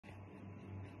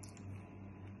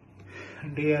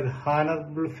Dear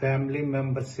honorable family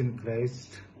members in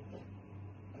Christ,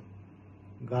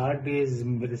 God is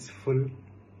merciful.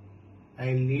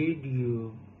 I lead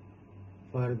you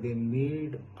for the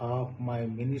need of my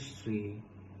ministry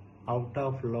out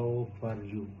of love for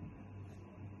you.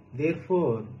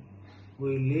 Therefore,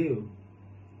 we live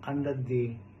under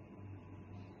the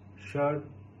shade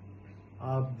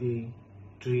of the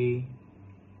tree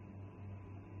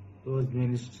whose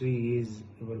ministry is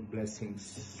your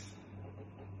blessings.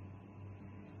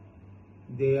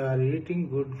 They are eating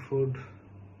good food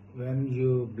when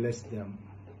you bless them.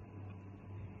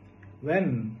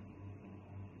 When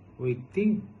we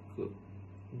think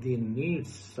the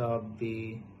needs of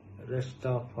the rest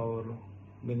of our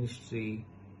ministry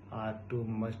are too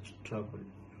much trouble.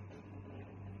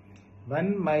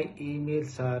 When my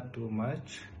emails are too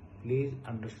much, please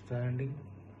understanding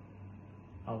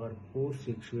our poor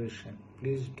situation.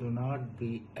 Please do not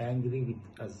be angry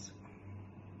with us,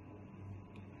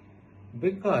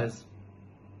 because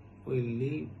we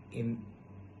live in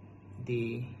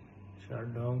the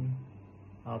shutdown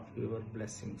of your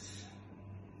blessings.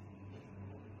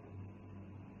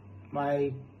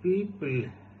 My people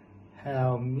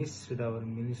have missed our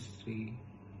ministry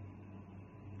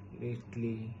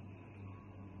lately.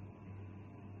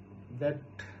 That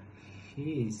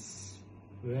is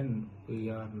when we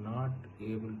are not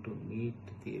able to meet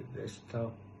the rest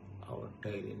of our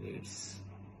daily needs.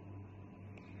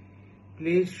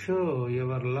 Please show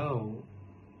your love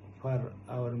for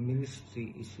our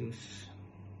ministry issues.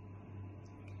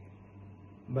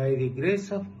 By the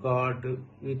grace of God,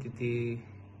 with the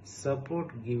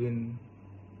support given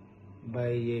by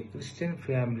a Christian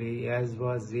family, as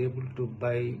was able to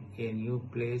buy a new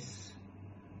place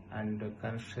and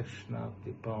construction of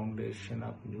the foundation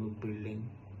of new building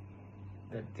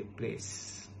at the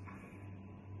place.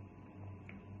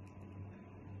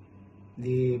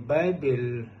 The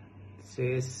Bible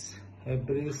says,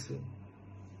 Hebrews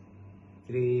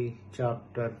 3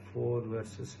 chapter 4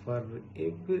 verses, for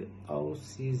every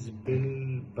house is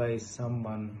built by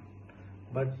someone,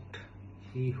 but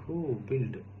he who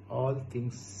built all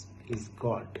things is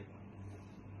God.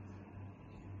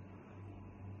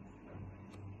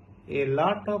 A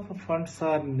lot of funds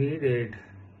are needed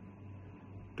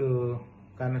to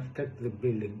construct the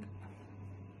building.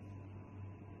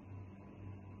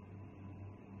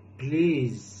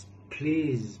 Please,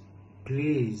 please,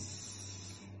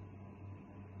 please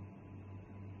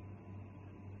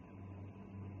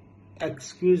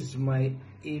excuse my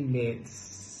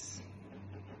emails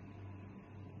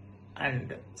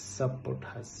and support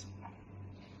us.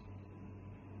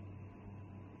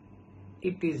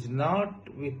 It is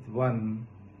not with one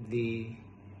the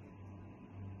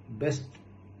best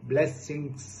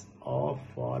blessings of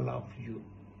all of you.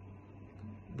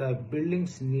 The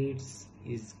building's needs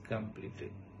is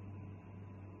completed.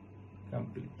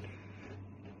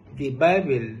 The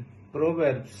Bible,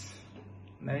 Proverbs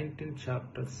 19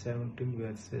 chapter 17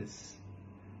 verses,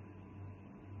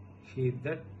 he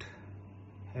that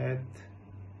hath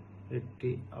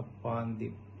pity upon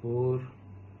the poor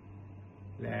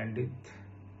lendeth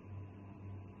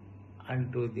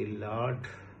unto the Lord,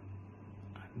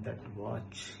 and that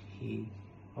which he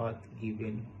hath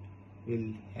given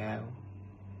will have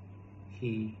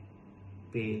he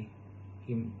pay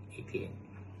him again.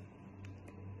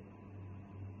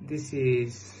 This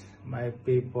is my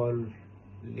PayPal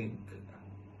link.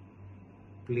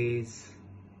 Please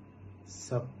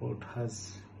support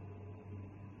us.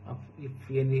 If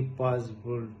any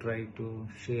possible, try to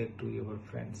share to your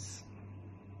friends.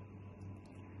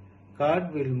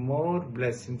 God will more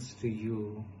blessings to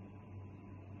you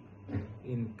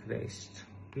in Christ.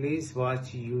 Please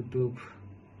watch YouTube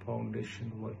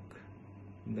foundation work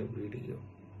in the video.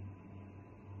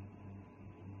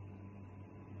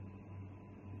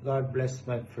 God bless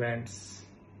my friends.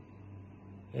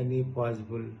 Any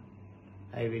possible,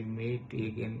 I will meet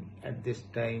again at this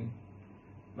time.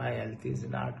 My health is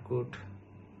not good.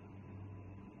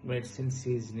 Medicines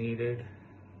is needed.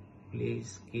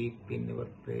 Please keep in your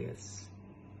prayers.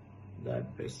 God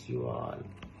bless you all.